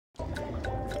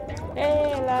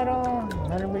ஏய் எல்லாரும்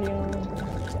மறுபடியும்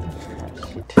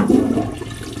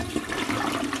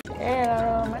ஏய்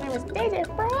எல்லாரும் my name is DJ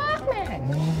Frogman.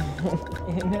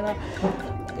 என்னடா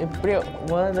எப்படியோ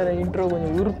முதல்ல இன்ட்ரோ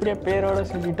கொஞ்சம் உருப்படியாக பேரோட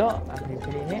சொல்லிட்டோம் அப்படி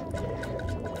இப்படின்னு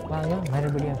வாங்க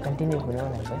மறுபடியும் கண்டினியூ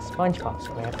பண்ணுவோம் நம்ம SpongeBob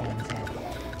SquarePants.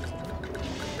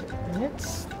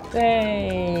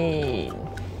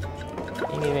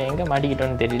 இங்கே எங்கே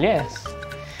மாட்டிக்கிட்டோன்னு தெரியல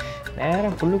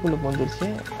நேரம் புல்லுக்குள்ளே போந்துருச்சு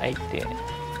ரைட்டு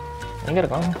எங்கே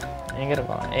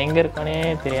இருக்கோன்னே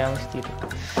தெரியாமல் சுற்றிட்டு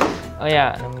இருக்கோம். ஓயா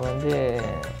நம்ம வந்து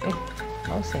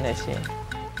மவுஸ் என்னாச்சு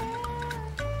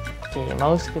ஓகே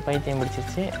மவுஸுக்கு பைத்தியம்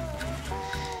பிடிச்சிருச்சு.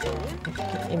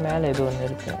 மேலே இது ஒன்று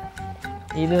இருக்குது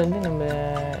இது வந்து நம்ம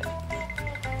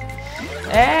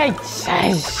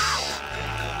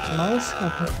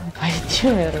மவுஸுக்கு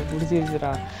பைத்தியம் வேறு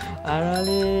பிடிச்சிருச்சுடா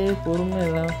அதனாலே பொறுமை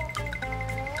எல்லாம்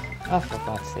for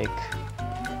God's sake.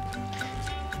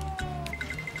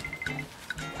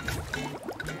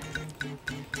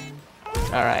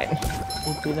 Alright.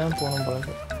 இப்படி தான் போகணும் போல.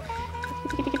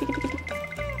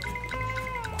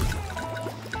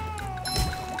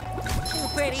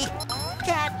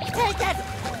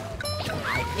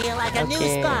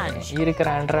 இருக்கிற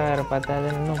அண்டர்வேர் பார்த்தா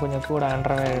இன்னும் கொஞ்சம் கூட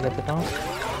அண்டர்வேர் எடுத்துட்டோம்.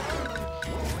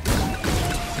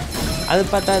 அது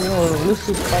பார்த்தா ஒரு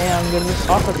லூசு பையன் அங்கேருந்து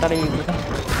சாஃப்ட் தடவிட்டு இருக்கான்.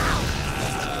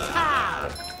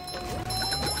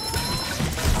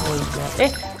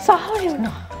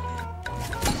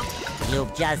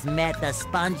 You've just met the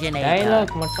Spongeinator.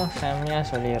 Dialogue மட்டும் செம்மையா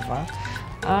சொல்லிடுறான்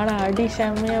ஆனா அடி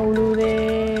செம்மையா உழுவுதே.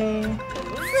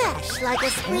 Fresh like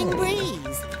a spring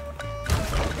breeze.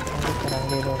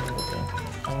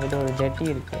 அங்கிட்ட ஒரு ஜட்டி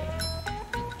இருக்கு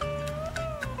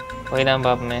போய் தான்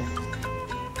பாப்போமே.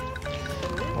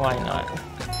 Why not?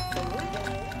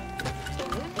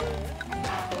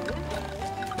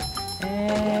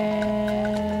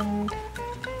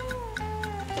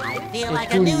 Feel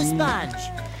like a new sponge.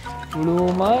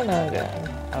 உழுவுமா நாங்கள்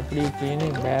அப்படி இப்படின்னு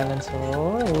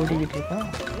பேலன்ஸோடு ஓடிக்கிட்டு இருக்கோம்.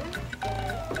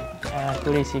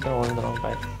 கூடிய சீக்கிரம் விழுந்துடும்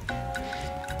பாரு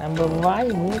நம்ம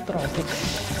வாய் மூத்துறோம்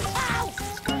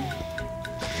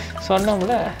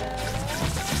சொன்னோம்ல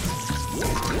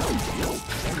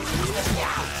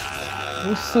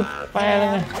உசு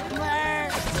பயலுங்க.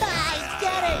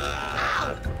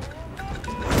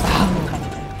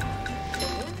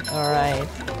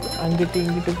 ஆல்ரைட் அங்கிட்டு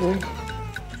இங்கிட்டு போய்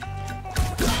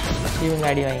இவங்க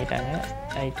அடி வாங்கிட்டாங்க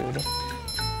ரைட்டு விடு.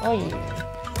 ஓய்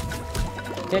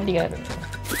ஜட்டிக்காரு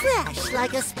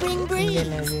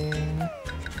என்னது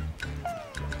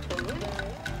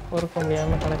பொறுக்க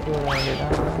முடியாமல் கலக்கி விட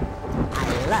வேண்டியதான்.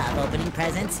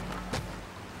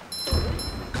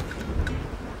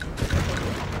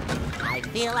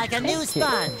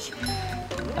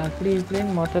 அப்படி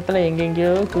இப்படின்னு மொத்தத்தில்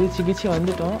எங்கெங்கேயோ குதிச்சு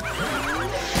வந்துட்டோம்.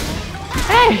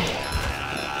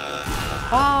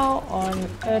 How on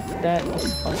earth that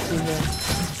is possible?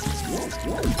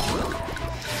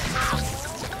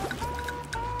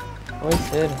 Oh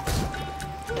sir.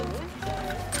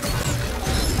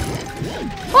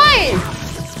 Why?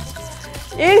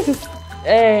 Is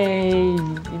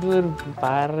இது ஒரு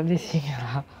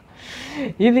பாரதிசிங்களா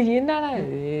இது என்னடா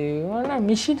இது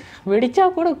மிஷின் வெடிச்சா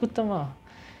கூட குத்தமா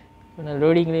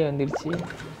லோடிங்லேயே வந்துடுச்சு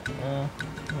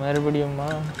மறுபடியும்மா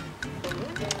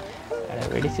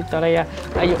வெடிச்சு தொலையா.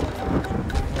 ஐயோ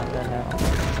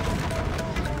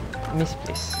மிஸ்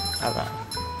ப்ளீஸ் அதான்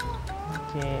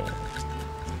ஓகே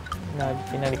நான்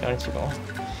பின்னாடி கழிச்சுக்கோம்.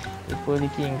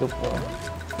 இப்போதைக்கு இங்கே போவோம்.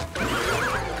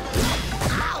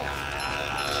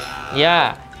 யா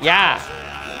யா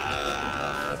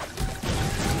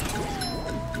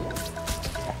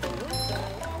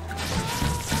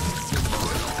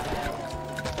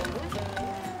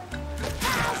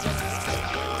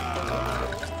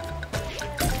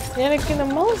எனக்கு இந்த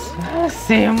மவுஸ்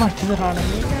செய்ய மாட்டேதுறான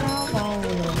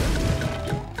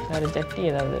வேறு ஜட்டி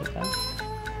ஏதாவது இருக்கா?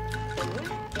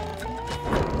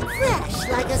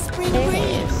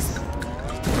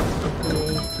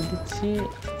 பிடிச்சி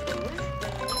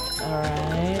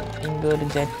இங்கே ஒரு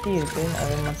ஜட்டி இருக்கு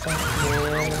அது மட்டும்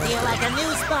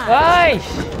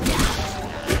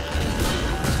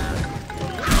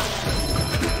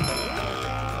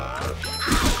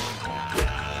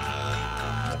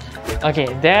okay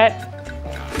that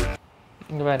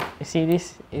இங்க பாரு see this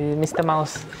is Mr.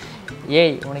 Mouse.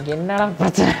 ஏய் உனக்கு என்னடா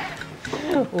பிரச்சனை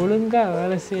ஒழுங்கா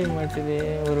வேலை செய்ய மாட்டுது.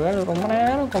 ஒருவேளை ரொம்ப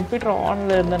நேரம் கம்ப்யூட்டர்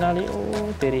ஆன்ல இருந்தனாலேயோ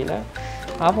தெரியல.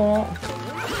 அப்போ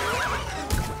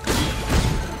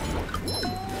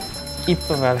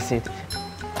இப்போ வேலை செய்யுது.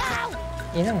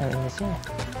 என்ன நடந்துச்சு?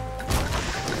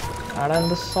 அட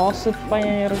அந்த சாஸு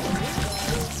பையன் இருக்கும்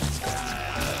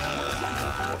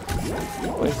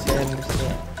போய் சேர்ந்துச்சு.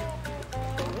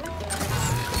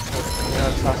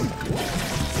 sauce.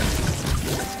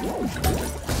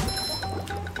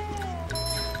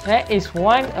 That is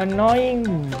one annoying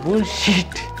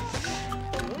bullshit.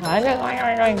 Ada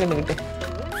annoying gitu.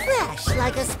 Fresh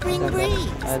like a spring breeze.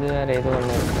 அது வேற ஏதோ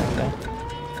ஒன்று இருக்குங்க.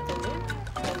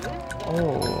 ஓ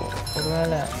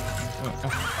ஒருவேளை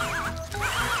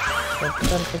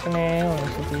பெப்பர்க்குனே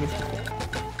ஒன்று சுற்றிக்கிட்டு இருக்கு.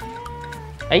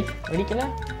 ஐ வெடிக்கல.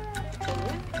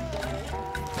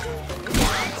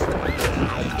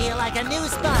 I feel like a new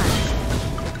sponge.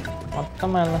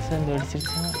 மொத்தமாக எல்லாம் சேர்ந்து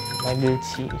வெடிச்சிருச்சுன்னா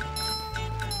மகிழ்ச்சி.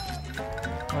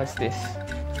 What's this?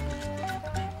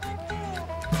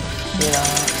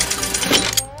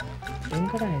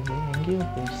 எங்கடா இது எங்கேயோ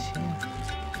போயிடுச்சு.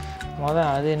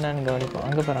 அது என்னன்னு கவனிப்போம்.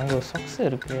 அங்கே பாரு அங்கே ஒரு சாக்ஸ்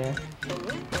இருக்கு.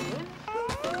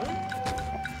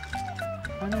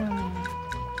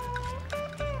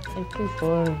 எப்படி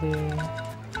போகிறது?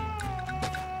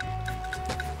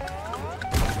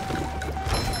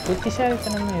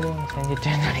 புத்திசாலித்தனமாக எதுவும்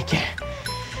செஞ்சுட்டேன்னு நினைக்கிறேன்.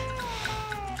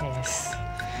 எஸ்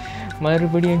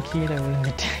மறுபடியும் கீழே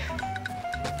விழுந்துட்டேன்.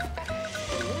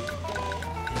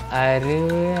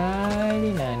 அறுவாடி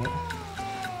நான்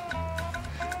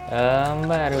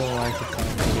ரொம்ப அருவமாச்சுட்டேன்.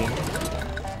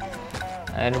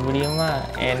 மறுபடியுமா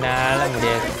என்னால்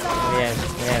முடியாது முடியாது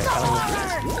முடியாது.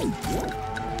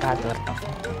 காற்று வரட்டும்.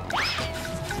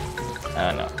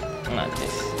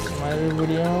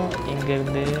 மறுபடியும்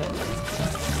இங்கேருந்து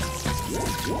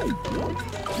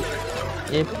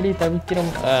எப்படி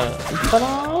தவிக்கிறோம்.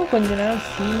 இப்போதான் கொஞ்ச நேரம்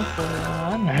சீன்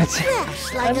போடலாம்னு நினச்சேன்.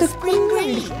 அது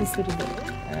குசுருது.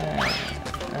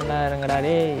 நல்லா இருங்கடா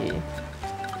டேய்.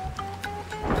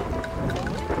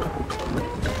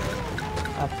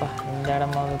 அப்பா இந்த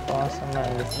இடமாவது பாசமாக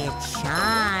இருந்துச்சு.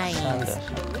 சந்தோஷம்.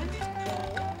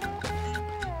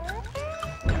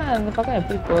 அந்த பக்கம்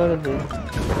எப்படி போகிறது?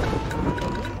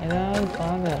 ஏதாவது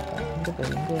பாதை இருக்கா? இங்கே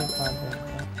பாதை இருக்கா?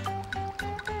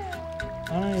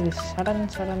 ஆனால் இது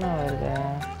சடனாக வருது.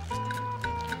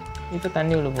 இப்போ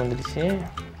தண்ணி உள்ள போந்துடுச்சு.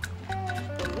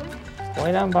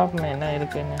 போய் தான் பார்ப்போமே என்ன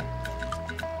இருக்குன்னு.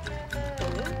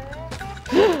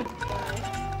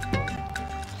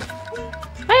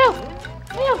 ஐயோ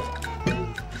ஐயோ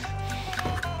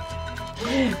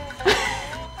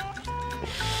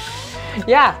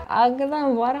யா அங்கதான்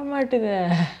வரமாட்டுது.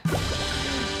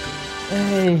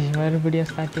 மறுபடியும்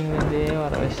ஸ்டார்டிங்லேருந்தே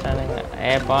வர வச்சிட்டானுங்க.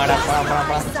 பாடா பாடா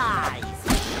பாடா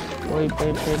போய்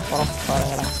போய் போய்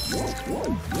பாருங்கடா.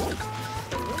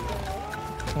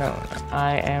 No,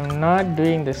 I am not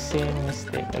doing the same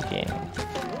mistake again.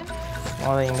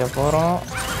 இங்கே போகிறோம்,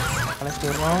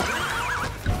 கலக்கிடுறோம்.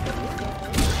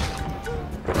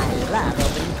 I love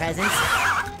opening presents.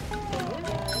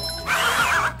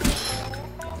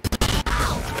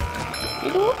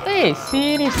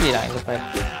 Seriously தான் இங்கே பாரு.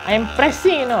 I am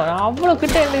pressing. இன்னும் நான் அவ்வளோ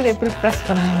கிட்ட இருந்து எப்படி ப்ரெஸ்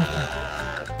பண்ண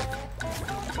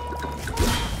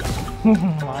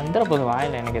வந்துட போது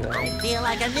வாயில் எனக்கு இது.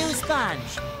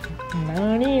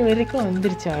 நானே வரைக்கும்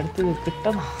வந்துருச்சு. அடுத்தது கிட்ட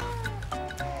தான்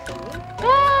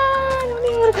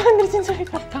நீ வரைக்கும் வந்துருச்சுன்னு சொல்லி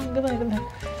கரெக்டாக அங்கே தான் இருந்தேன்.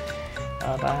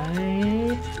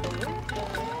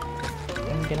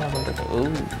 இங்கே என்ன பண்ணுறது? ஓ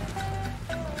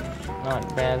நாட்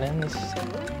பேலன்ஸ்.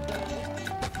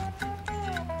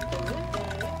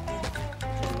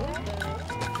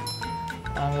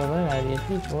 அங்கே போய் அது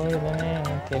எப்படி போகுதுன்னு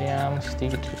எனக்கு தெரியாமல்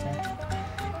சுற்றிக்கிட்டு இருக்கேன்.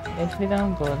 எப்படி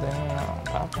தான் போகுதுன்னு நான்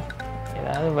பார்ப்பேன்.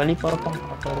 ஏதாவது வழி பிறக்கம்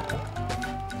பார்க்க இருக்கும்.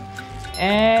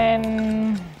 And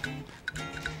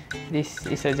this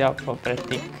is a job for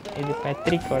Prateek. இது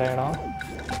பத்ரிக்கோட இடம்.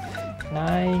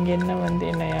 நான் இங்கே என்ன வந்து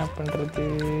என்னையா பண்ணுறது?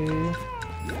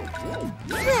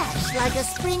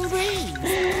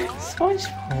 SpongeBob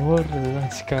ஓடுறது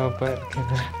தான் சிக்காப்பாக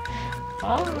இருக்குது.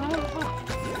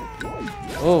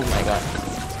 Oh my god.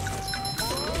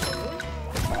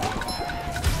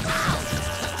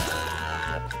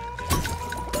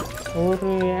 ஒரு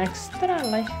எக்ஸ்ட்ரா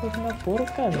லைஃப் இருந்தால்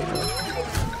பொறுக்காது.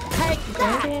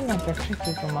 நான் பெட்ரிக்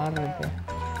இருக்க மாதிரி இருக்கு.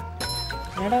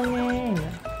 இடமே இல்லை.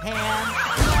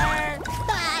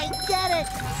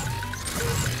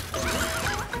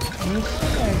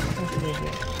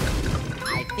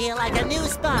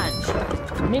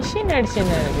 மிஷின்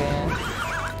அடிச்சுன்னு இருக்கு.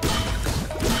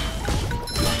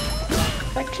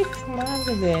 பெட்ரிக்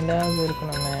மாதிரி ஏதாவது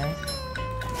இருக்கணுமே.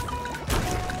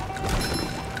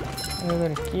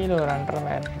 ஒரு கீழே ஒரு அண்டரை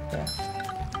மேலே இருக்கு.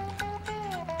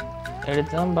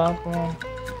 எடுத்து தான் பார்ப்போம்.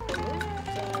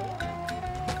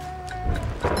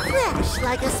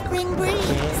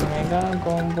 மெகா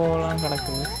கோம்போலாம்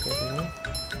கிடக்குது. சரி.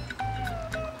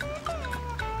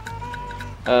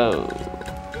 Oh,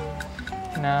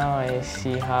 now I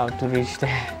see how to reach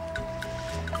there.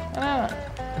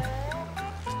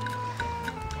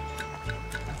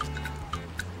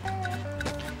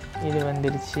 இது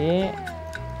வந்துருச்சு.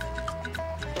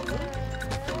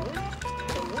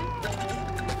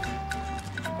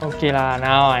 ஓகேலா,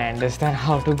 now I understand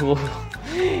how to go.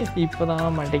 இப்போ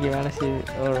தான் மண்டைக்கு வேலை செய்யுது.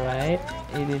 alright,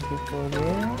 இது இப்படி போகுது.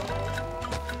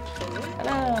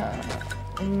 ஆனால்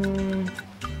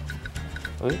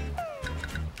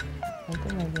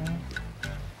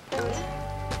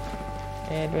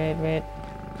wait.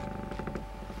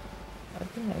 I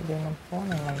think நான்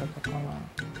போனேன் அந்த பக்கம்.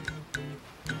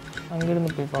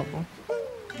 அங்கிருந்து போய் பார்ப்போம்.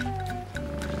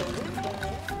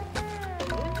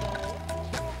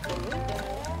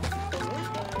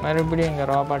 மறுபடியும் எங்கள்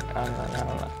ரோபாட் அதனால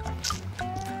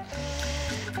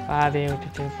பாதையை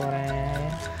விட்டுட்டு போகிறேன்.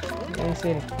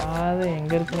 சரி, பாதை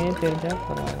எங்கே இருக்குன்னே தெரிஞ்சால்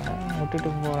பரவாயில்ல. விட்டுட்டு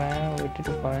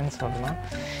போகிறேன்னு சொல்லலாம்.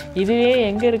 இதுவே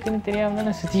எங்கே இருக்குன்னு தெரியாமல் தான்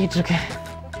நான் சுற்றிக்கிட்டு இருக்கேன்.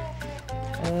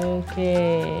 ஓகே,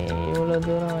 இவ்வளோ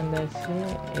தூரம் வந்தாச்சு.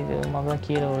 இது மொதல்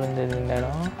கீழே விழுந்தது இந்த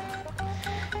இடம்.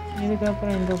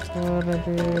 இதுக்கப்புறம் எங்கே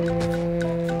போகிறது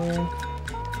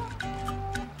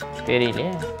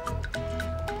தெரியலையே.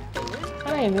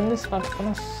 ஆனால் இது வந்து ஸ்பாட்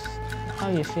பண்ணால்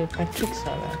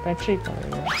பேட்ரிக்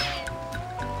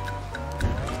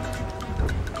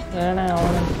ஏன்னா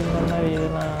அவனுக்கு இந்த மாதிரி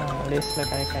இதெல்லாம் லேஸில்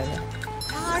கிடைக்காது.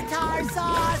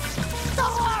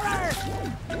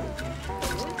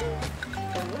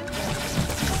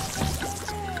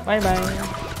 பாய்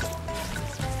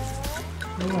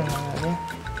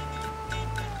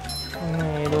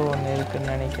இன்னும் ஏதோ ஒன்று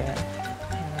இருக்குன்னு நினைக்கிறேன்.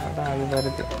 அதான் அது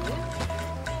வருது.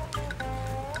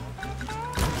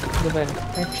 இது பாரு,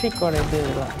 மெட்ரிக்கோட இது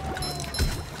இதெல்லாம்.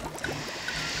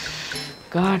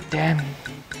 God damn,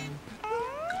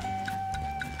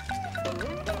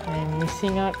 I'm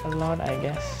missing out a lot, I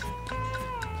guess.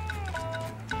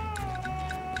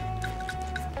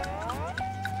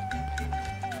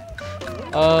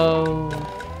 Oh,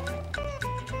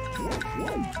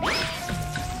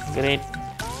 great.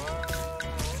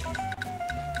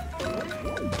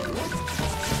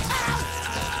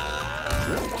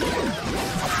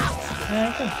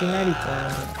 பின்னாடி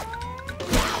போகணும்.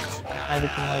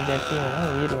 அதுக்கு மாதிரி ஜட்டி வேணும்,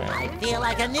 உயிர் வேணும்.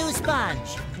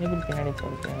 எப்படி பின்னாடி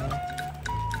போகிறேன்?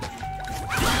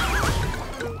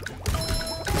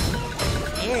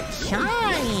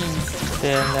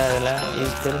 தெரிந்த அதில்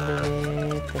இது தெரிஞ்சது.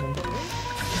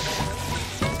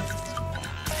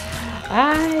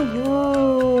 ஐயோ,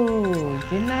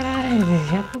 என்னடா இது?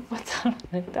 எப்போ பார்த்தாலும்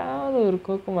ஏதாவது ஒரு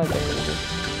கோக்கு மாட்டேங்குது.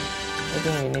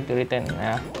 I need to return.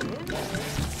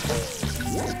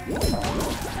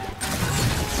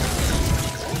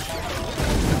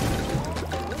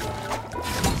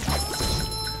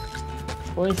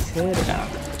 போய் சேருடா.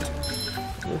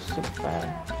 Super.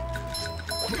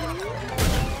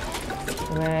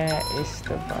 Where is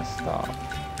the bus stop?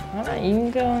 ஆனால்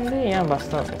இங்கே வந்து ஏன் பஸ்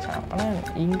ஸ்டாப் வச்சான்? ஆனால்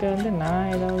இங்கே வந்து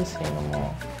நான் ஏதாவது செய்யணுமோ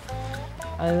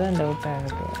அதுதான் டவுட்டாக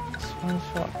எனக்கு.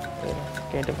 SpongeBob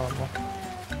கேட்டு பார்ப்போம்.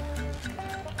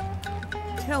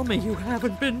 Tell me you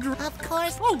haven't been drunk. Of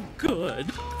course. Oh, good.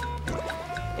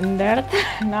 இந்த இடத்துல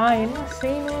நான் என்ன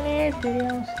செய்யணும்னே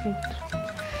தெரியாமல் சொல்லிட்டு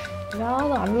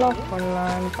ஏதாவது அன்லாக்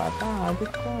பண்ணலான்னு பார்த்தா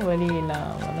அதுக்கும் வழி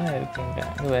இல்லாமல் தான் இருக்குங்க.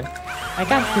 இவர் ஐ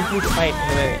கேன் சிம்பிளி ஃபைட்.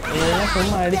 இதெல்லாம்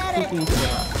சும்மா அடிச்சு தூக்கி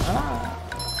வீசிடலாம். ஆனால்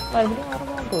மறுபடியும்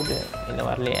வரதான் போகுது. இல்லை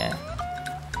வரலையே,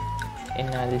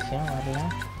 என்ன அதிசயம் வரல.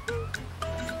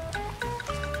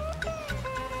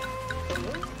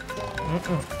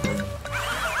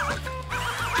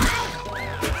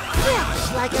 Fresh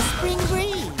like a spring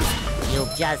breeze.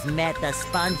 You've just met the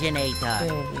Spongeinator.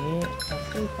 சரி,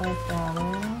 அப்படி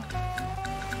பார்த்தாலும்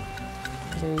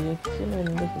இந்த எச்சில்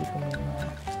இருந்து கொடுக்க முடியுமா?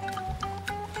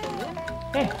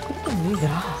 கொடுக்க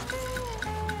முடியுதா?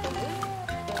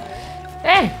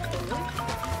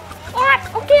 What?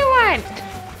 Okay, what?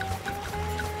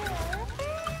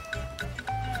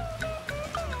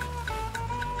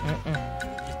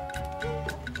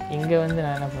 இங்கே வந்து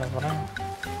நான் என்ன பண்ண போகிறேன்?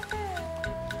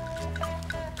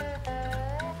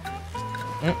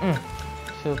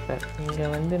 சூப்பர். இங்கே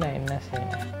வந்து நான் என்ன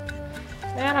செய்யணும்?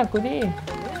 நேரா குதி.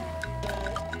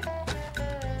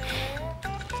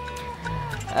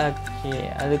 ஓகே,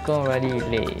 அதுக்கும் வழி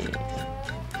இல்லை.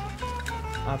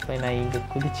 அப்போ நான் இங்கே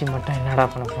குதிச்சு மட்டும் என்னடா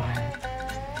பண்ண போகிறேன்?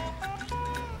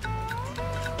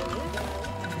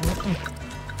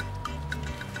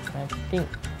 நத்திங்.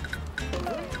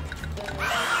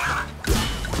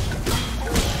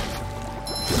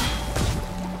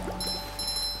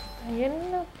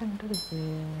 என்ன பண்ணுறது?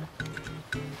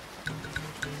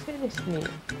 சீரியஸ்லி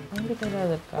அங்கிட்ட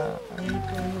ஏதாவது இருக்கா?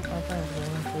 அங்கிட்ட வந்து பார்த்தா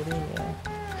ஒன்றும் தெரியல.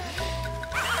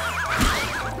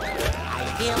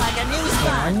 5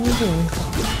 நிமிஷம்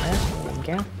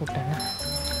கேப் போட்டேன்னா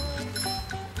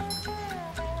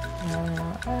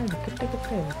கிட்ட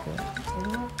இருக்கு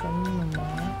எல்லாம் பண்ணணுமா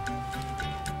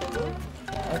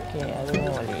ஓகே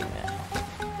அதுவும் வழி இல்லை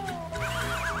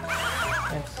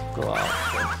let's go out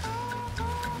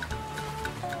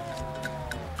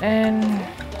and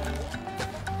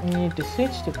we need to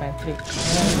switch to Patrick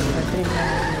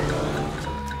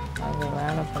அது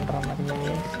வேலை பண்ணுற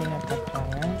மாதிரியே சீனை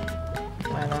கட்டுறாங்க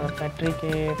அதனால்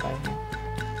பேட்ரிக்கே பார்க்கணும்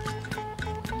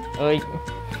ஓய்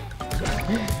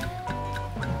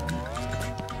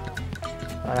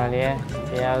பரவாயில்லையே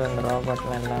எப்பயாவது அந்த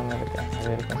ரோபோட்டில் எல்லாமே இருக்கு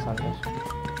அது இருக்கும் சந்தோஷம்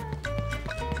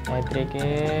பேட்ரிக்கே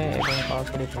எதுவும்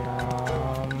காப்பி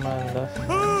பண்ணாமல் இந்த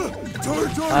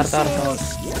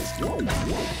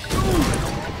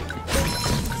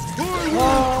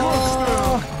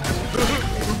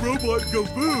Robot go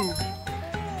boom.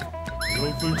 I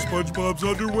don't think SpongeBob's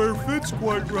underwear fits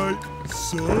quite right.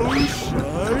 So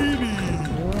shiny.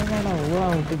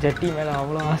 அவனுக்கு ஜட்டி மேலே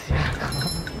அவ்வளோ ஆசையாக இருக்கும்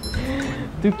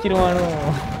தூக்கிடுவானோ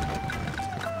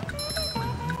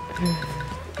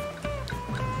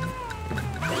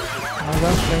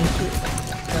அதுதான் ஃப்ரெண்ட்ஸு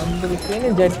நம்மளுக்குன்னு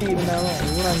ஜட்டி இருந்தாலும்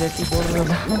இவ்வளோ ஜட்டி போடுறது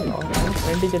தான்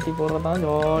ஃப்ரெண்டு ஜட்டி போடுறது தான்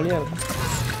ஜாலியாக இருக்கும்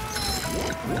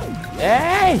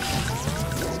ஏய்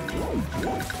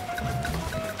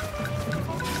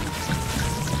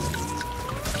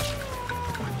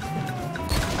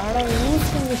அட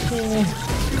ஈஸி மிஷினு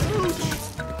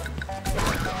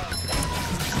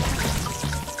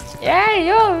ஏய்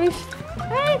யோ விஷ்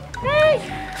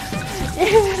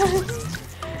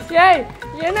ஏய்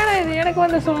என்னடா இது எனக்கு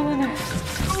வந்து சொல்லுங்க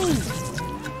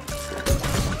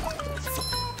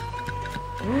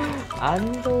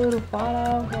அந்த ஒரு பாலா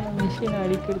போன மிஷினை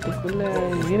அடிக்கிறதுக்குள்ள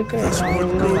இருக்கிற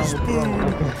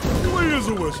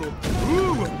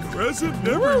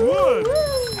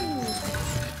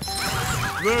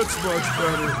That's much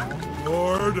better.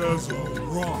 Hard as a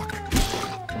rock.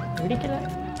 பிடிக்கல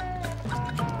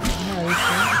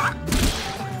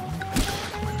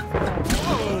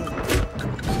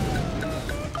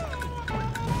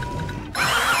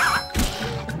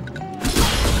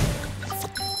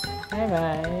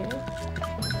bye.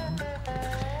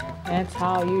 That's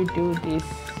how you do this,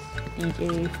 DJ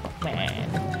man.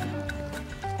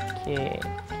 Okay,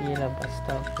 கீழே பஸ்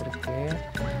ஸ்டாப் இருக்கு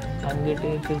அங்கிட்டு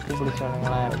கிறுக்கு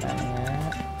பிடிச்சவனுங்களாம் இருக்காங்க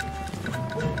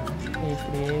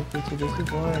இப்படியே பிச்சு பிச்சு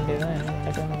போக வேண்டியதான் என்ன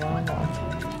நடக்கணும் வாங்க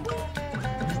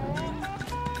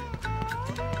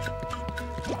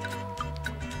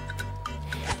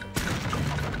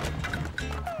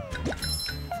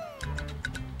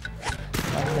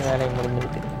அந்த வேலை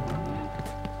முடிஞ்சுக்கிட்டு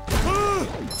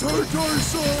Tartar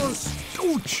sauce!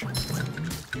 Ouch!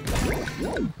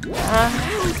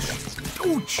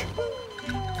 Ouch!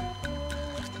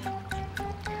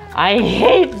 I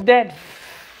hate that.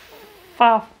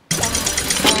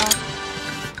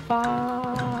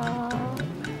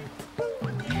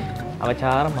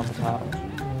 அபச்சாரம்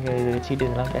இங்கே இது வச்சுட்டு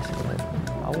இதெல்லாம் பேசக்கூடாது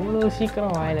அவ்வளோ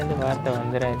சீக்கிரம் வாயிலேருந்து வார்த்தை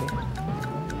வந்துடாது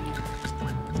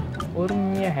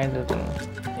பொறுமையாக ஹேண்டில் பண்ணணும்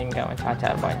எங்கே அவன்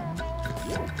சாச்சார் பாய்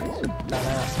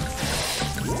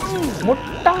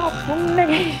முட்டா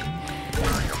புன்னகை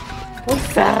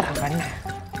புத்தார் பண்ண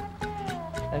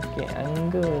ஓகே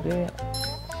அங்கே ஒரு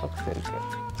சொக்ஸ் இருக்கு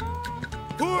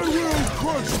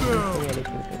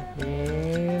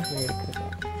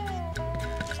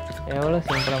எவ்வளோ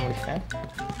சிம்பிளாக முடிச்சிட்டேன்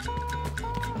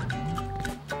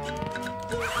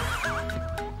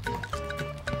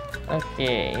ஓகே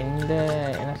இந்த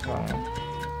என்ன சொல்லுவாங்க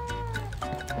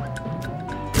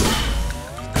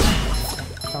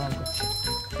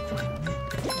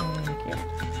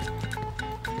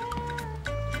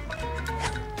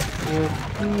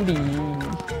எப்படி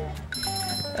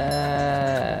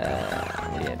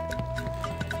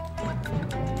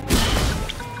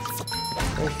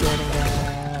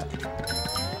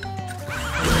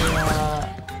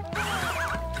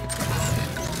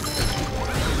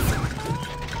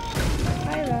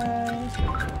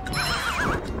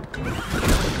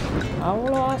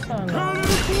அவ்வளோ ஆசை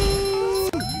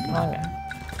வாங்க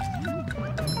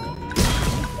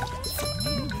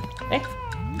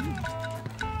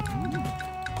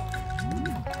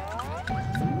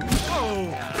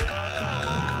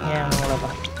ஏன்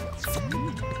அவ்வளோதான்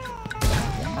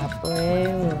அப்போவே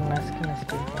ஒரு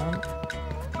நசுக்கிருப்பான்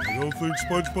I don't think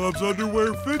SpongeBob's underwear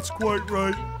fits quite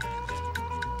right.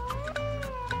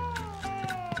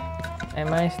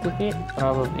 Am I stupid?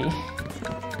 Probably.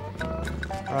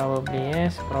 Probably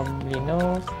yes, probably no.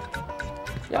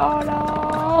 YOLO!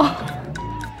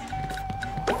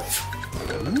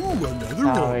 Ooh, another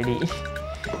one. Already.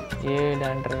 You'd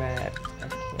underwear.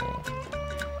 Okay.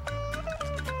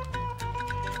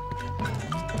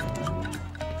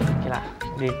 Okay lah.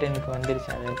 ரிட்டனுக்கு வந்துருச்சு,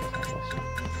 அது சந்தோஷம்.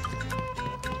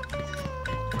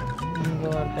 இங்கே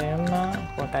ஒரு டைம்னா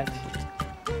போட்டாச்சு.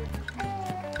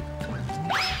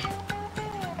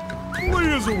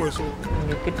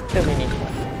 இங்கே கிட்ட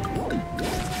பண்ணிக்கலாம்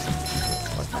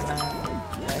போட்டானா.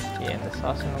 ஓகே, அந்த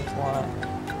சாசனம் போகலாம்.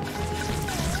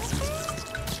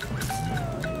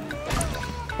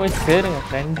 போய் சேருங்க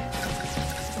ஃப்ரெண்ட்.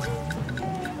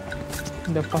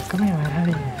 இந்த பக்கமே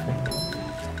வராதீங்க ஃப்ரெண்ட்.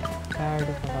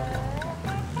 கார்டு போடலாம்.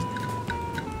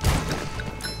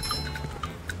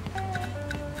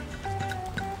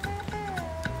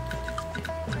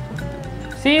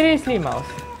 சீரியஸ்லி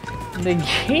மவுஸ், இந்த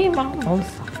கேமா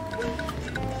மவுஸ்?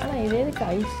 ஆனால் இது எதுக்கு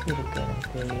ஐஸ் இருக்கு எனக்கு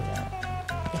தெரியல.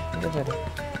 இங்கே பாரு.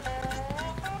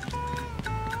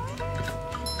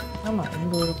 ஆமாம்,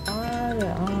 இங்கே ஒரு பாதை.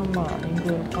 ஆமாம், இங்கே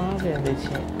ஒரு பாதை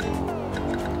இருந்துச்சு.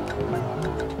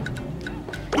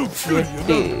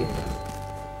 8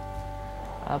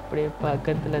 அப்படியே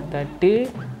பக்கத்தில் தட்டு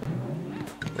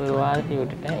ஒரு வாரத்தை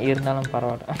விட்டுட்டேன், இருந்தாலும்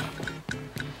பரவாயில்ல.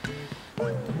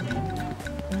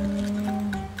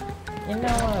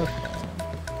 என்னவா இருக்கும்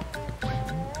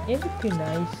எதுக்கு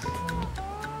நைஸ்?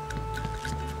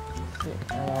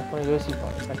 அப்புறம்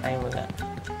யோசிப்போம், இப்போ டைம் இல்லை.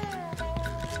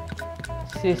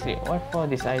 சரி, வாட் ஃபார்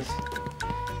திஸ் ஐஸ்?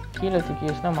 கீழே தூக்கி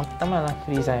யூஸ்னால் மொத்தமாக எல்லாம்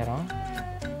ஃப்ரீஸ் ஆயிரும்.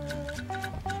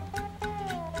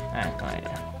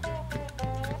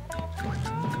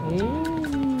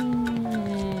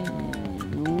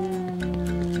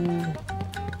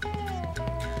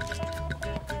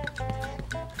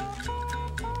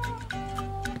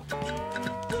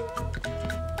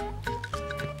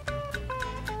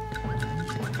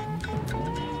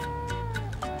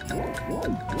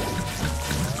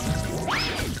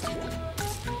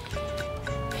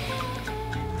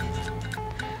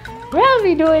 Well,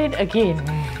 we do it again.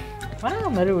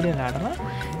 மறுபடியும் விளாடலாம்.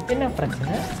 என்ன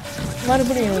பிரச்சனை?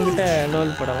 மறுபடியும் இவங்ககிட்ட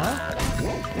லோல் போடலாம்.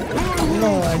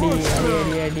 இன்னும் அடி அடி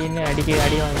அடி அடின்னு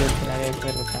அடி வாங்கி வச்சு நிறைய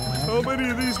பேர் இருக்காங்க.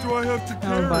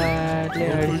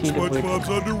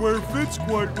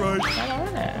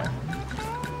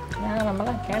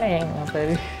 நம்மலாம் கேடையாங்க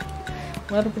பேர்.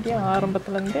 மறுபடியும்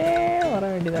ஆரம்பத்துலேருந்தே வர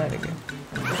வேண்டியதாக இருக்கு.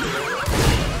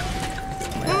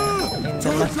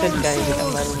 இந்த மஸ்டர்ட் காய்கிட்ட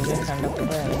மருந்து சண்டை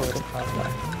போட எனக்கு ஒரு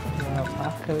பார்க்கலாம்.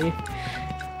 பார்க்கவே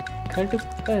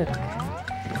கடுப்பாக இருக்கு.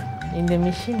 இந்த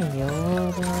மிஷின் எவ்வளோ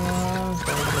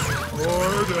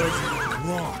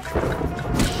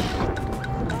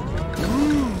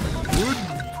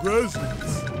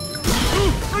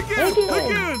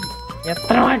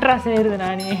எத்தனை மாட்டரா செய்யுது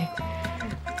நானே.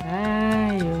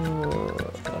 ஐயோ,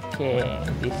 ஓகே,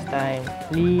 திஸ் டைம்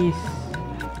ப்ளீஸ்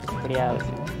எப்படியாவது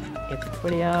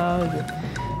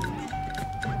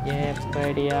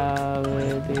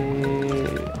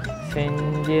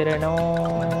செஞ்சிடணும்.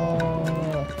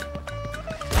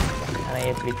 ஆனால்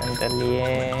எப்படி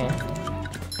தந்தர்லையே.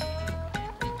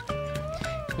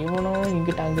 இவனும்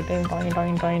இங்கிட்ட அங்கிட்ட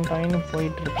டாயின்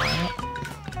போயிட்டு இருக்காங்க.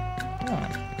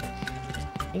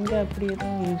 இங்கே அப்படி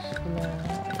எதுவும் யூஸ்ஃபுல்லாக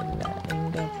இல்லை.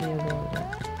 இங்கே அப்படி எதுவும் இல்லை.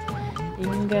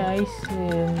 இங்கே ஐஸ்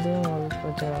வந்து ஒரு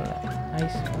பிரச்சனை இல்லை.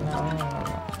 ஐஸ் பண்ணாலும்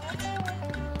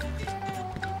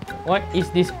வாட்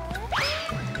இஸ் திஸ்?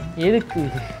 எதுக்கு?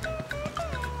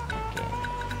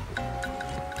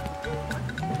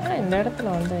 இந்த இடத்துல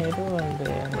வந்து எதுவும் வந்து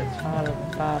அந்த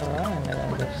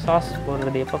அந்த சாஸ்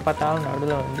போடுறது எப்போ பார்த்தாலும்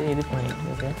நடுவில் வந்து இது பண்ணிட்டு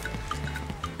இருக்கு.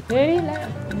 தெரியல,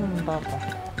 பார்ப்போம்.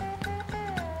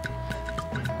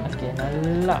 ஓகே,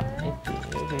 நல்லா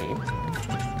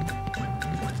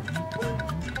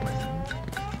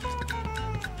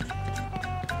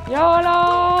யாரோ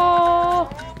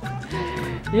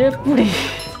எப்படி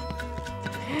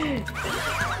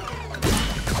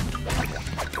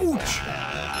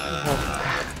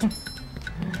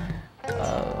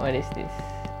what is this?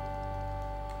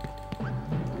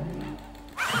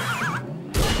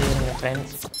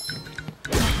 Friends.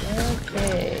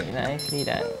 Okay, nicely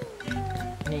done.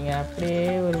 நீங்கள் அப்படியே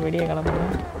ஒரு வெடியை கிளம்புங்க.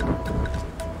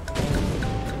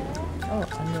 ஓ,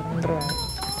 அந்த 2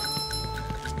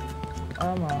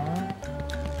 ஆமாம்.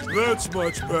 That's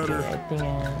much better. I think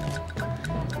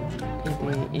இது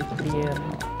இப்படியே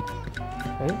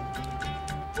இருக்கும்.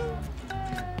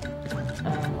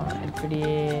 ஆமாம்,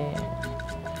 இப்படியே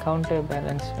கவுண்டர்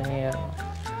பேலன்ஸ் பண்ணி ஏறணும்.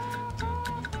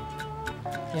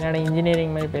 என்னோட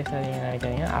இன்ஜினியரிங் மாதிரி பேசாதீங்க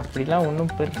நினைக்காதீங்க. அப்படிலாம்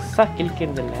ஒன்றும் பெருசாக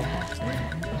கிழிக்கிறது இல்லை.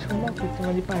 சும்மா குத்து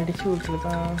மதிப்பாக அடித்து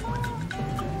விட்டுருதான்.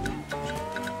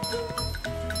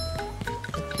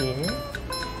 ஓகே,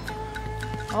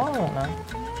 ஆமாண்ணா.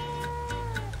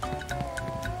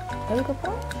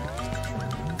 அதுக்கப்புறம்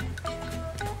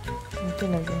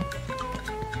என்னது?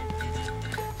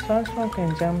 SpongeBob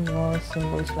can jump more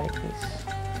symbols like this.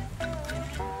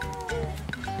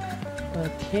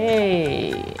 Okay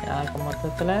ஆக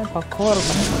மொத்தத்தில் பக்குவம்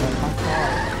இருக்கணும்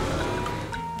பக்குவம்.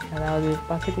 அதாவது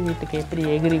பக்கத்து வீட்டுக்கு எப்படி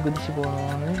எகிரி குதிச்சு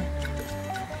போகணும்னு.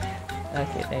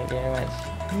 Okay thank you very much.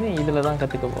 இன்னும் இதில் தான்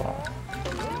கற்றுக்க போகிறோம்.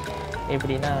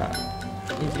 எப்படின்னா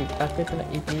இப்படி பக்கத்தில்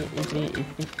இப்படி இப்படி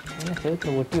இப்படி என்ன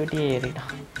செவத்தில் ஒட்டி ஒட்டியே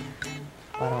ஏறிட்டான்.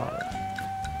 பரவாயில்ல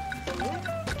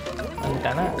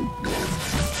வந்துட்டானா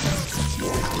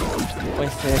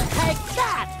போய் சரி. Take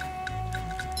that!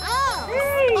 Oh,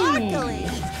 sparkly!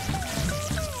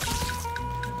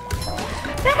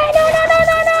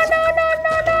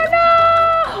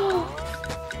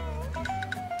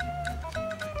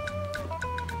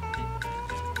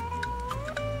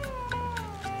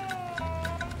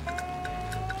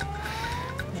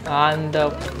 அந்த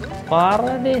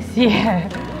பரதேசிய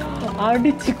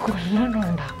அடிச்சு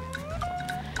கொல்லணும்டா.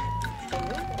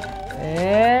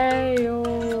 ஏயோ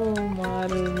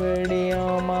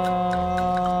மறுபடியுமா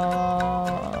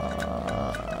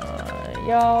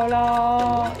யோலா.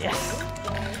 எஸ்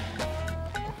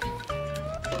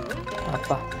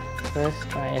அப்பா ஃபர்ஸ்ட்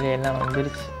ட்ரையல் எல்லாம்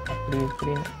வந்துருச்சு. அப்படி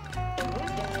இப்படின்னு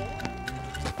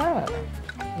பரவாயில்ல.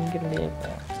 இங்கிருந்தே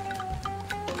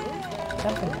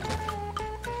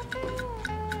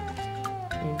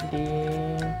இப்படி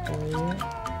போய்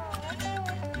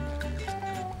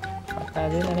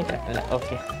பத்தாதுன்னு நினைக்கிறேன். இல்லை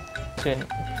ஓகே சரி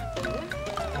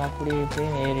அப்படி இப்படி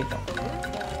ஏறிட்டோம்.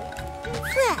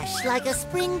 Fresh like a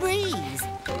spring breeze.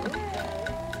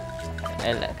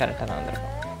 இல்லை கரெக்டாக தான்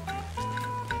வந்திருக்கோம்.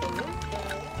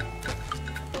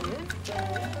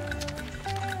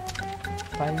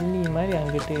 பள்ளி மாதிரி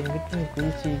அங்கிட்டு இங்கிட்டு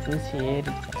குதிச்சு குதிச்சு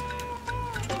ஏறிட்டோம்.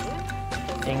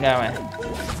 எங்க அவன்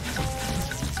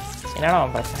என்னடா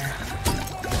அவன் பிரச்சனை?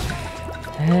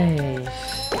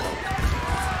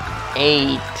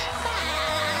 8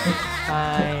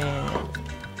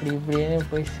 இப்படி இப்படின்னு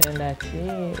போய் சேர்ந்தாச்சு.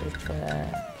 இப்போ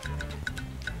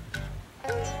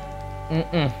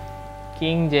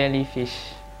கிங் ஜெலிஃபிஷ்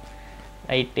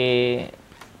ரைட்டு.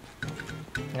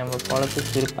 நம்ம குளத்து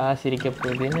சிரிப்பாக சிரிக்க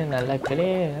போகுதுன்னு நல்லா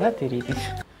கிளியராக தெரியுது.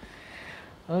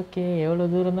 ஓகே எவ்வளோ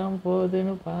தூரம் தான்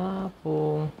போகுதுன்னு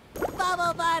பார்ப்போம்.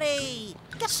 Bubble buddy!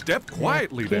 Step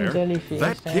quietly King there. Jellyfish.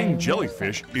 That King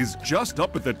Jellyfish is just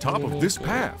up at the top of this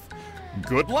path.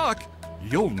 Good luck.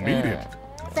 You'll need it.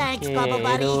 Thanks, Bubble ஏதோ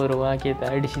buddy. ஒரு வாக்கியத்தை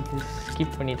அடிச்சுட்டு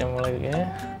ஸ்கிப் பண்ணிட்டேன் உங்களுக்கு.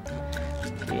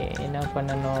 ஓகே என்ன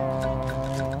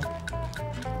பண்ணணும்?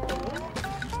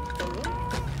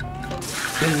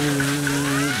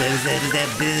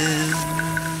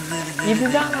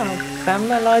 இதுதான்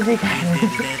செம்ம லாஜிக்.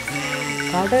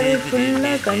 கடல்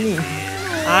ஃபுல்லாக தண்ணி,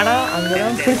 ஆனால் அங்கே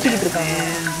தான் பிடிச்சிக்கிட்டு இருக்காங்க.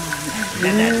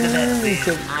 I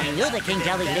knew the King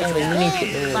Jellyfish was big,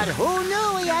 but who knew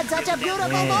he had such a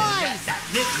beautiful voice?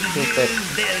 Super.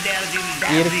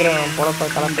 இருக்கிற பொழப்ப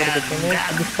கலப்புறதுக்குன்னு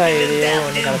புதுசாக எதையோ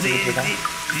ஒன்று கலப்பிக்கிட்டு இருக்கான்.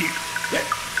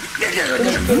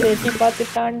 எட்டி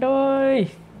பார்த்துட்டாண்டோய்.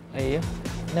 ஐயோ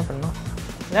என்ன பண்ணோம்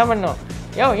என்ன பண்ணோம்?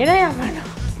 யோ என்னையா பண்ணோம்?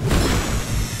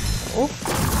 ஓ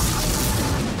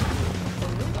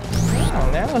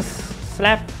that was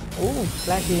slap. Oh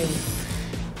slap him.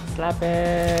 Slap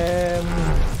him.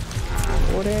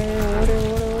 Ore ore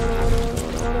ore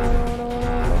ore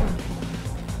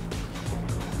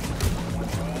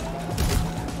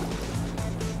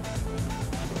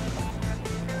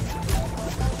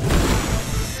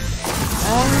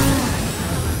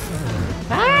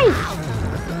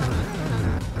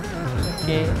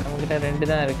okay நம்மகிட்ட 2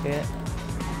 தான் இருக்கு.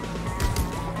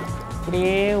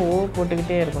 அப்படியே ஓ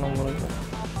போட்டுக்கிட்டே இருக்கணும் உங்களுக்கு.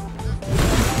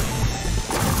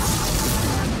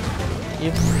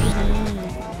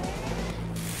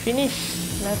 Finish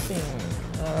nothing.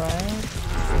 Alright.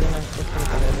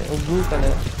 Oh, blue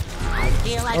color. I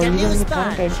feel like a new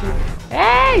sponge.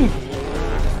 Hey!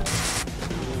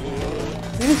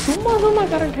 இது சும்மா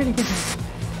கரண்ட் அடிக்குது.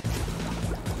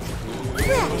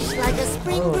 Fresh like a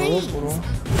spring breeze.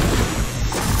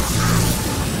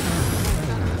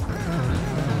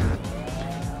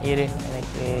 இரு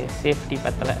எனக்கு சேஃப்டி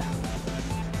பத்தலை.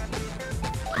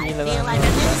 I feel like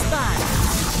a new sponge.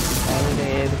 கையில்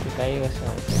எதுக்கு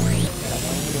கைவசம்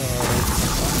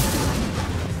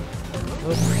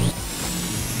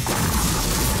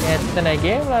எத்தனை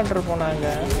கேம் விளாண்டுருப்போம்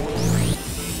நாங்கள்.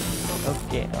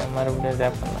 ஓகே மறுபடியும்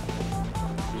இதாக பண்ணலாம்.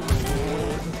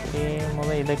 ஓகே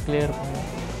முதல் இதை கிளியர் பண்ணுவோம்.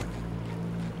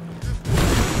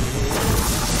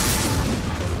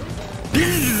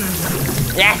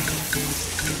 Yes!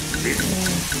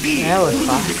 That was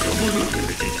fast.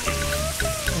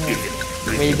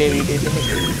 Wait.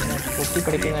 கொட்டி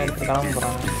படிக்கலாம் எடுத்து கிளம்ப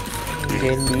போகிறாங்க.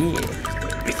 ஜெல்லி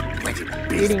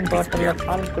ஃபீடிங் பாட்டிலில்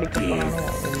பால் குடிக்க போகிறானோ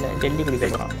இல்லை ஜெல்லி குடிக்க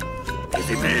போகிறான்.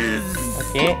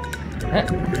 ஓகே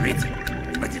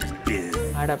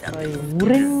அடப்பா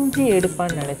உறிஞ்சி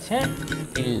எடுப்பான்னு நினச்சேன்,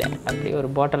 இல்லை அப்படியே ஒரு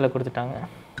பாட்டிலில் கொடுத்துட்டாங்க.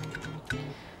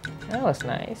 That was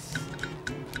nice.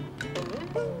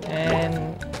 And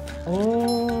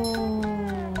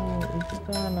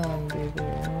இதுதான் நான் வந்து இது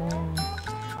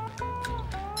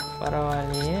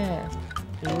பரவாயில்லையே,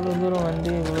 இவ்வளோ தூரம்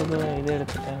வந்து இவ்வளோ தூரம் இது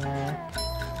எடுத்துட்டேங்க.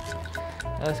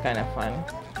 That was kind of fun.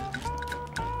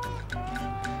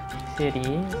 சரி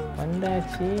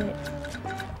வந்தாச்சு.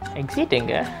 எக்ஸிட்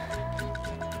எங்க?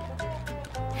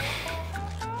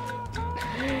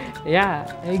 யா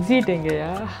எக்ஸிட்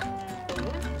எங்கயா?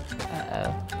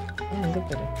 எங்க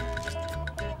போற?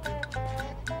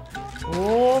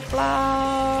 ஓப்லா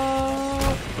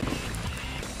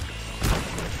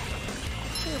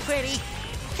Too pretty.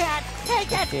 Cat,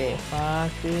 take it.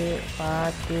 Okay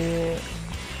பார்த்து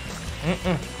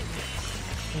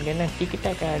இங்கே என்ன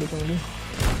டிக்கெட்டாக்கா அடிக்க முடியும்?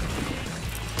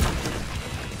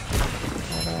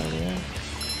 பரவாயில்லையா?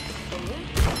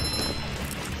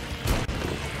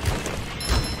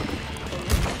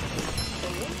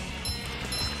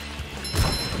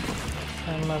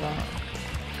 செம்மதான்.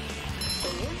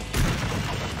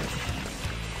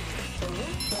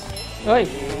 ஓய்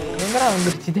எங்கடா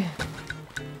வந்துருச்சுது?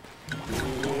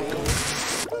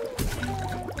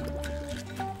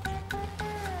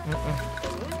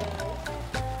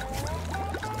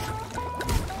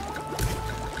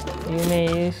 You may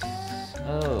use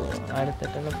அடுத்த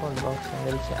டெலிஃபோன் பாக்ஸ்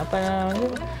வந்துருச்சு. அப்போ நான் வந்து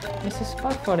மிஸ்ஸஸ்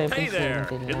பாக்கோட எப்படி Hey there!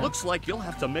 செய்யணும்னு It தெரியல. looks like you'll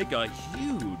have to make a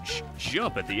huge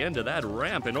jump at the end of that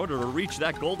ramp in order to reach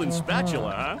that golden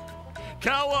spatula, huh?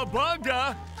 Cowabunga!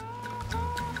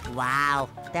 Wow,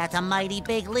 that's a mighty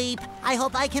big leap. I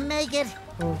hope I can make it.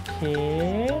 Okay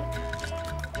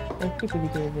எப்படி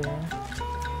குதிக்கிறது?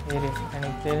 சரி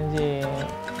எனக்கு தெரிஞ்சு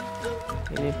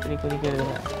இது எப்படி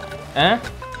குதிக்கிறதுல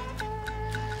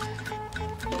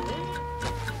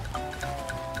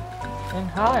And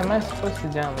how am I supposed to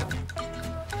jump?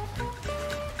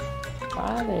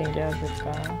 பாதை எங்கேயாவது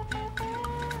இருக்கா?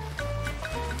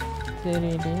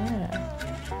 தெரியலையே,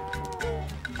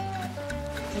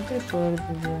 எப்படி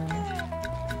போகிறது?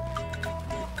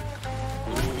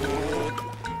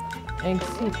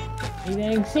 எக்ஸிட், இது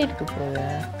எக்ஸிட்க்கு போகுது.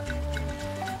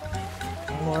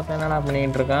 ஒருத்தன் என்னடா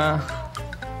பண்ணிக்கிட்டு இருக்கான்?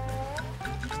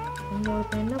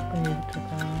 ஒருத்தன் என்ன பண்ணிக்கிட்டு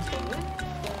இருக்கான்?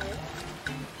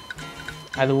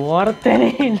 அது ஒருத்தனே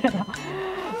இல்லைடா.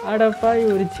 அடப்பா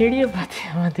ஒரு செடியை பார்த்து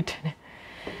ஏமாத்திட்டேன்.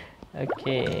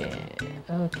 Okay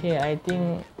okay I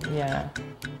think yeah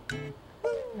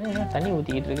தண்ணி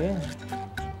ஊற்றிக்கிட்டு இருக்கு.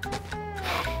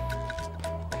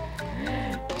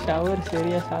 ஷவர்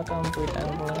சரியாக சாத்தாமல்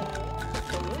போயிட்டாங்க போல.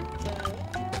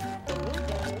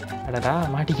 அடடா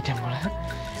மாட்டிக்கிட்டேன் போல.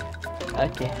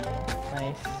 Okay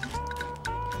nice.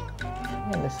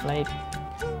 இந்த ஸ்லைட்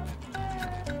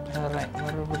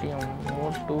மறுபடியும்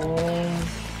ஓட்டும்.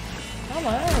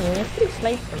 ஆமாம் எப்படி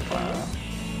ஸ்லைட் பண்ணுறான்?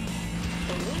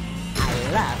 I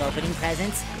love opening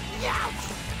presents.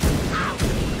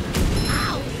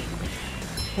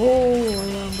 ஓ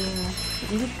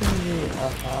இது தெரிஞ்சு.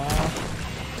 ஆஹா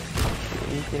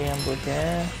இது தெரியாமல்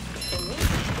போச்சேன்.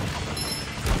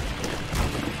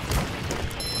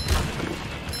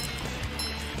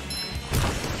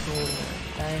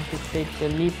 Time to take the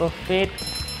leap of faith.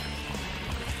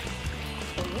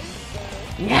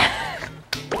 Yeah.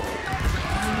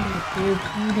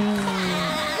 எப்படி?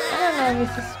 நான்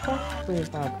மிஸ்ஸஸ் பாக் போய்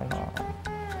பார்க்கணும்.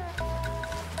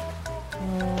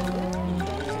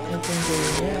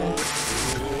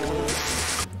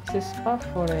 மிஸ்ஸஸ்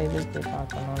பாக்கோட இது போய்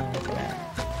பார்க்கணும்னு நினைக்கிறேன்.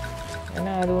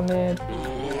 ஏன்னா அது ஒன்று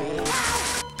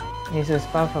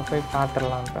மிஸ்ஸஸ் பாக்கை போய்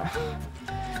பார்த்துடலாம் இப்போ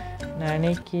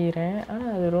நினைக்கிறேன்.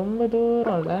 ஆனால் அது ரொம்ப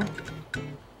தூரம் இல்லை.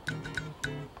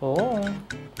 ஓ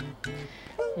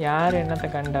யார் என்னத்தை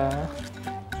கண்டா?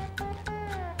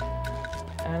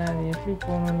 ஆனால் அது எப்படி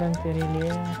போகணுன்னு தான்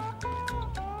தெரியலையே.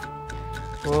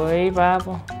 போய்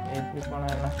பார்ப்போம் எப்படி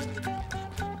போனால்.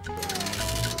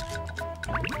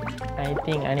 ஐ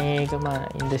திங்க் அநேகமாக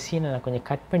இந்த சீனை நான் கொஞ்சம்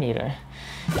கட் பண்ணிடுவேன்.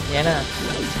 ஏன்னா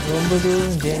ரொம்ப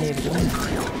தூரம் ஜேர்னி இருக்குது.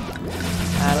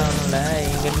 அதெல்லாம் ஒன்றும் இல்லை,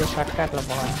 இங்கேருந்து ஷார்ட்கட்டில்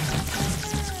போகலாம்.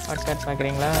 ஷார்ட்கட்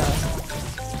பார்க்குறீங்களா?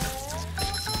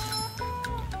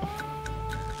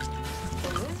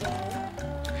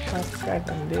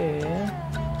 ஷார்ட்கட் வந்து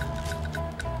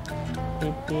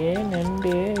இப்படியே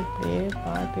நின்று இப்படியே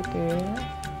பார்த்துட்டு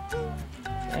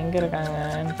எங்கே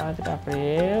இருக்காங்கன்னு பார்த்துட்டு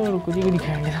அப்படியே ஒரு குதி குதிக்க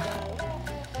வேண்டியதான்.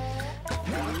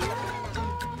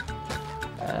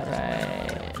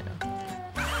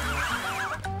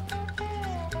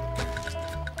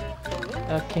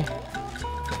 Okay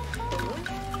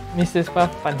Mrs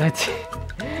pop பண்ணாச்சு.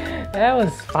 That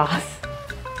was fast.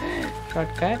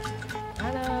 Shortcut.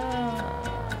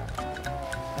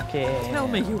 Okay Tell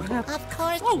me you have. Of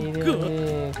course. Oh, இது good. வந்து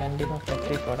கண்டிப்பாக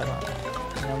ஃபேக்ட்ரி போடலாம்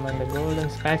நம்ம இந்த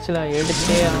கோல்டன் ஸ்பேச்சுலா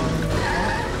எடுத்தே ஆகணும்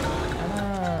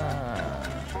ஆனால்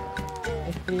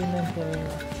எப்படின்னு தெரியல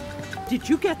Did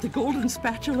you get the golden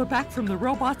spatula back from the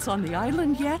robots on the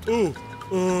island yet? Oh,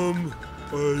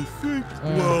 I think,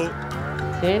 well...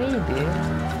 தெரியுது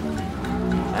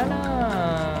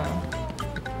ஆனால்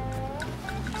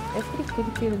எப்படி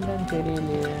திருப்பி இருந்தான்னு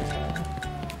தெரியலையே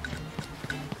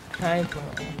ட்ரை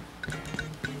பண்ணுவோம்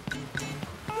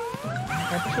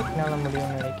கட்சிக்குனால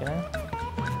முடியும்னு நினைக்கிறேன்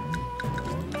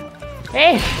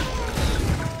ஏய்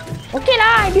ஓகேடா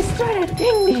I destroyed a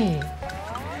thing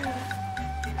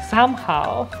somehow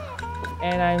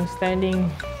and I'm standing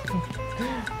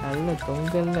நல்ல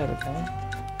தொங்கல்ல இருக்கேன்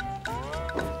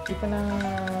இப்போ நான்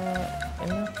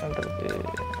என்ன பண்ணுறது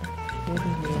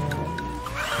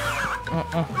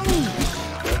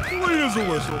Clean as a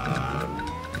whistle.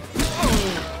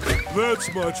 That's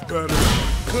much better.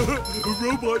 A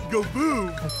robot go boom.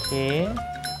 Okay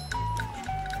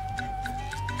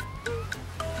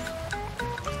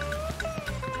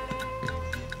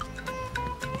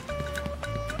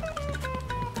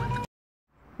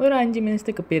ஒரு 5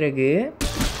 நிமிஷத்துக்கு பிறகு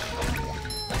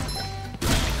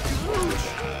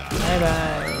by by I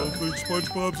don't think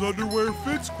SpongeBob's underwear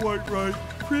fits quite right.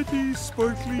 Pretty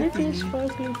sparkly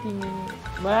thingy.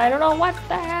 But I don't know what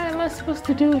the hell am I supposed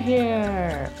to do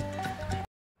here.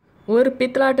 ஒரு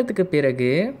பித்தலாட்டத்துக்கு பிறகு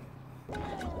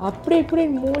அப்படி இப்படி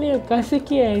மூளையை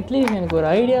கசக்கி at least எனக்கு ஒரு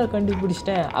ஐடியா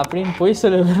கண்டுபிடிச்சிட்டேன் அப்படின்னு போய்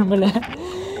சொல்ல விரும்பலை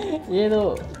ஏதோ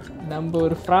நம்ம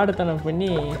ஒரு ஃப்ராடுத்தனம் பண்ணி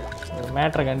ஒரு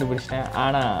மேட்ரை கண்டுபிடிச்சிட்டேன்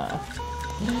ஆனால்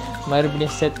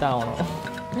மறுபடியும் செட் ஆகணும்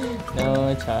நோ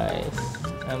சாய்ஸ்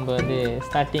நம்ம வந்து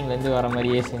ஸ்டார்டிங்லேருந்து வர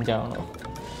மாதிரியே செஞ்சாகணும்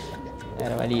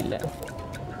வேறு வழி இல்லை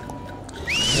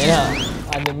ஏன்னா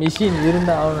அந்த மிஷின்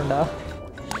இருந்தால் ஆகணும்டா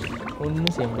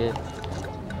ஒன்றும் செய்ய முடியாது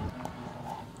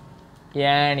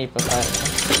ஏன் இப்போ பாருங்க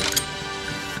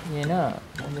ஏன்னா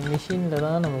அந்த மிஷினில்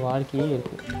தான் நம்ம வாழ்க்கையே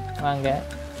இருக்குது வாங்க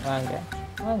வாங்க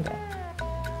வாங்க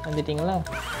வந்துட்டிங்களா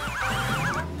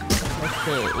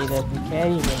ஓகே இதை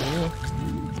கேரி பண்ணி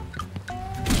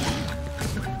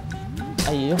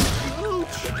ஐயோ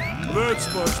That's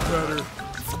much better.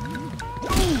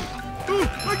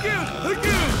 Again.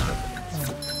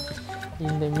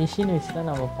 இந்த மிஷின் வச்சு தான்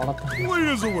நம்ம பழத்தை Clean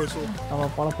as a whistle. நம்ம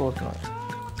பழத்தை ஓட்டணும்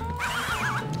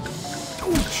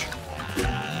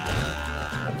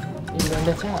இது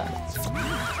வந்துச்சா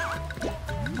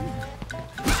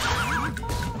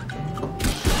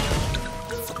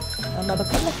நம்ம அதை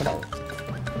பண்ணக்கூடாது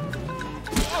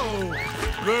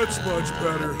That's much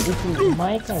better. இப்படி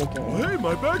மயக்கம் அடிக்கணும் Hey,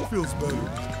 my back feels better.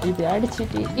 இப்படி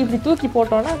அடிச்சுட்டு இப்படி தூக்கி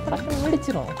போட்டோன்னா படக்கம்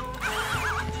வெடிச்சிடும்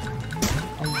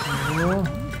ஐயோ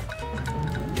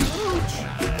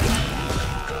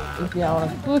இப்படி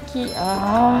அவனை தூக்கி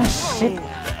shit.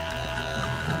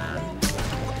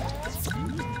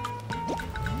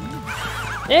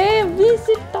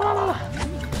 வீசிட்டா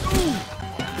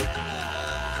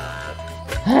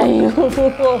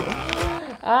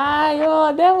ஐயோ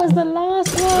that was the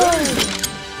last one.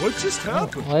 What just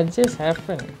happened? What just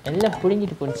happened? எல்லாம்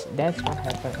புடுங்கிட்டு போச்சு that's what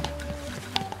happened.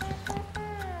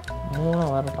 மூணு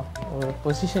வரட்டும் ஒரு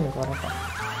பொசிஷனுக்கு வரட்டும்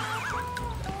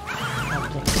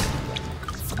ஓகே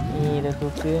நீ இதை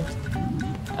தூக்கு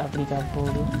அப்படிதான்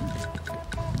போடு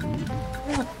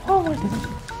போக மாட்டேது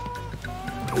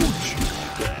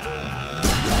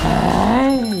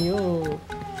ஐயோ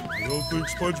I don't think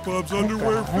SpongeBob's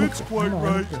underwear fits quite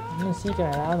right. இன்னும்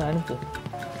சீக்கிரம் ஏதாவது அனுப்பு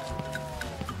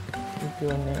இப்படி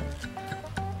ஒன்று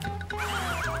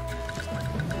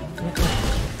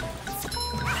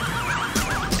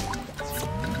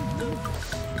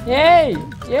ஏய்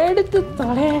எடுத்து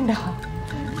தொலையண்டா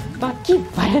பக்கி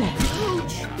பயல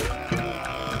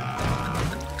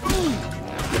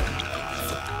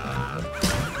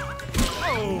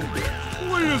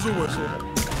Clean as a whistle.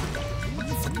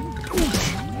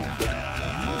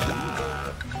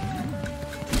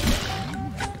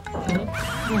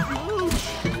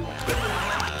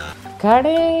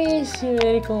 கடைசி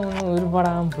வரைக்கும்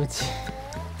உருப்படாமல் போச்சு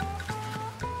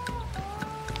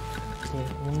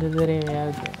இந்த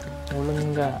தடவையாவது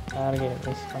ஒழுங்காக டார்கெட்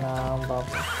மிஸ் பண்ணாமல்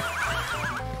பார்ப்போம்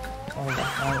வாங்க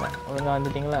வாங்க ஒழுங்காக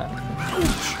வந்துட்டிங்களா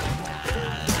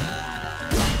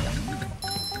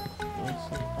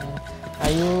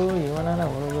ஐயோ இவனால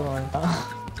அவ்வளோ தூரம் வந்துட்டான்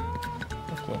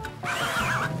okay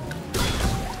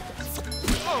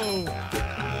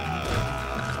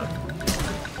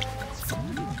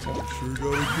Sure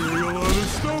gotta carry a lot of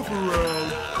stuff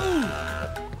around.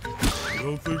 I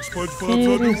don't think SpongeBob's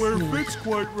underwear fits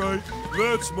quite right.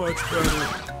 That's much better.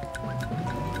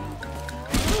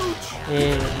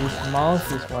 Hey, this mouse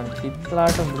is one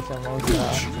பித்தலாட்டம் பிடிச்ச மவுஸ்டா.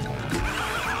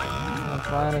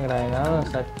 பாருங்கடா, நான்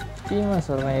சத்தியமாக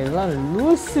சொல்கிறேன், இதெல்லாம்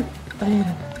லூஸு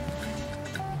தயிர்.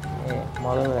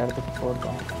 முதல்ல இடத்துக்கு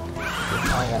போட்டோம்.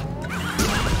 வாங்க,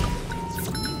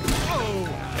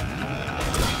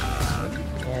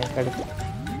 எனக்கு கிடைக்கும்.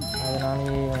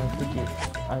 அதனாலே தூக்கி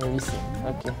அங்கே வீசி.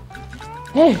 ஓகே.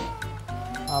 ஏய்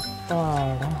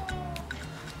அப்பாடா,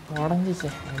 உடஞ்சிச்சு.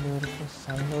 அது ஒரு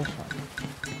சந்தோஷம்.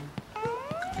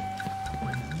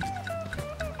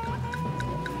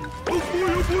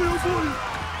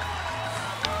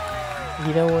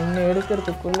 இதை ஒன்று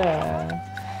எடுக்கிறதுக்குள்ள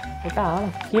விட்டா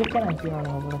கீழ்க்க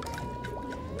ஆக்கிடுவானுங்க உங்களுக்கு.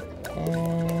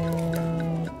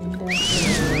 இந்த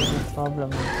இடத்துல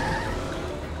ப்ராப்ளம்.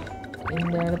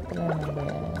 இந்த இடத்துல நம்ம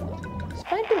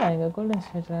ஸ்பேட்டில் எங்கள் கோல்டன்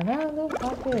ஸ்பேட்டில் நான் வந்து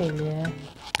பார்க்கவே இல்லையே.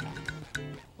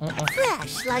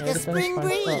 Fresh like a spring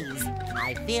breeze.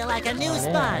 I feel like a new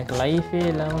sponge. லைஃபே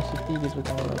இல்லாமல் சுற்றிக்கிட்டு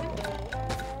இருக்காங்க.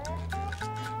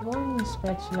 கோல்டன்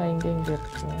ஸ்பேட்சில் எங்கே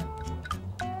இருக்கு?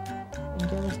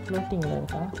 எங்கேயாவது ஃப்ளோட்டிங்கில்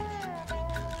இருக்கா?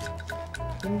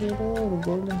 இங்கே ஏதோ ஒரு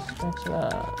கோல்டன் ஸ்பேட்சில்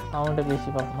அவன்கிட்ட பேசி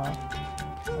பார்ப்போமா?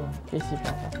 பேசி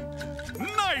பார்ப்போம்.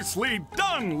 Nicely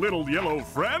done, little yellow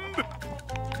friend.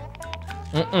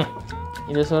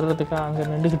 இதை சொல்கிறதுக்கா அங்கே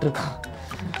நின்றுக்கிட்டு இருக்கான்.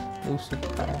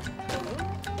 சூப்பர்.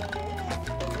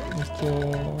 ஓகே,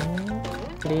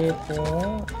 இப்படியே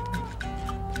போவோம்.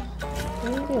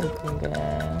 எங்கே இருக்குங்க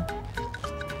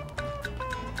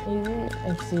இது?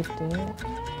 எக்ஸிட்டு.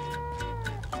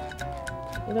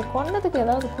 இதை கொண்டதுக்கு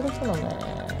ஏதாவது கொடுக்கணுமே.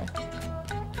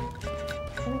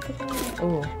 ஓ,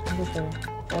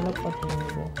 கொலைப்பாட்டு.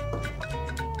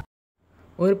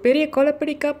 ஒரு பெரிய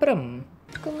கொலைப்படிக்கு அப்புறம்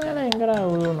இதுக்கு மேலே எங்கடா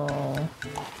விழுணும்?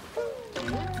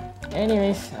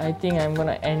 Anyways, I think I'm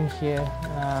gonna end here.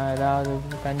 நான் ஏதாவது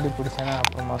கண்டுபிடிச்சேன்னா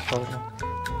அப்புறமா சொல்கிறேன்.